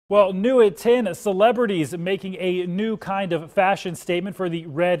Well, new at 10, celebrities making a new kind of fashion statement for the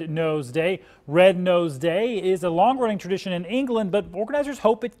Red Nose Day. Red Nose Day is a long-running tradition in England, but organizers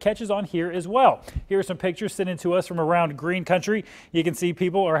hope it catches on here as well. Here are some pictures sent in to us from around Green Country. You can see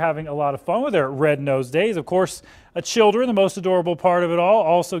people are having a lot of fun with their Red Nose Days. Of course, children, the most adorable part of it all,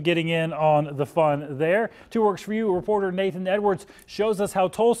 also getting in on the fun there. 2 Works For You reporter Nathan Edwards shows us how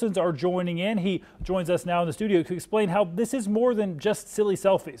Tulsans are joining in. He joins us now in the studio to explain how this is more than just silly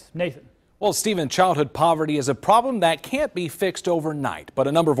selfies. Nathan. Well, Stephen, childhood poverty is a problem that can't be fixed overnight, but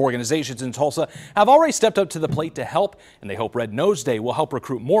a number of organizations in Tulsa have already stepped up to the plate to help, and they hope Red Nose Day will help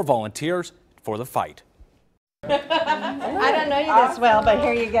recruit more volunteers for the fight. I don't know you this well, but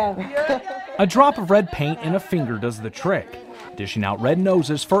here you go. A drop of red paint and a finger does the trick, dishing out red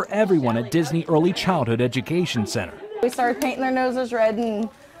noses for everyone at Disney Early Childhood Education Center. We started painting their noses red, and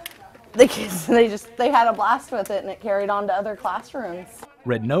the kids, they had a blast with it, and it carried on to other classrooms.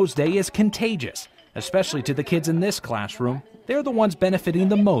 Red Nose Day is contagious, especially to the kids in this classroom. They're the ones benefiting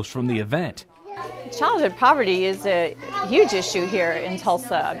the most from the event. Childhood poverty is a huge issue here in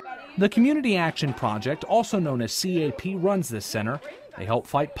Tulsa. The Community Action Project, also known as CAP, runs this center. They help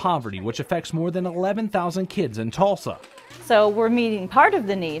fight poverty, which affects more than 11,000 kids in Tulsa. So we're meeting part of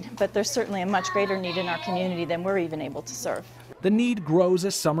the need, but there's certainly a much greater need in our community than we're even able to serve. The need grows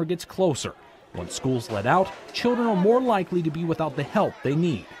as summer gets closer. Once schools let out, children are more likely to be without the help they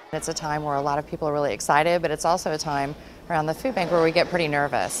need. It's a time where a lot of people are really excited, but it's also a time around the food bank where we get pretty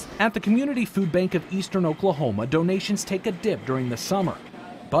nervous. At the Community Food Bank of Eastern Oklahoma, donations take a dip during the summer.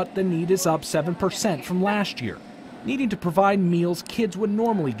 But the need is up 7% from last year, needing to provide meals kids would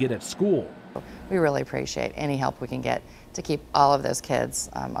normally get at school. We really appreciate any help we can get to keep all of those kids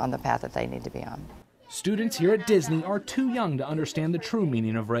on the path that they need to be on. Students here at Disney are too young to understand the true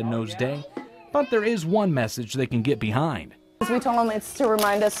meaning of Red Nose Day, but there is one message they can get behind. We told them it's to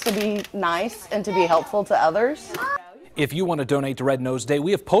remind us to be nice and to be helpful to others. If you want to donate to Red Nose Day,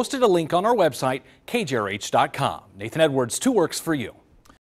 we have posted a link on our website, KJRH.com. Nathan Edwards, 2 Works For You.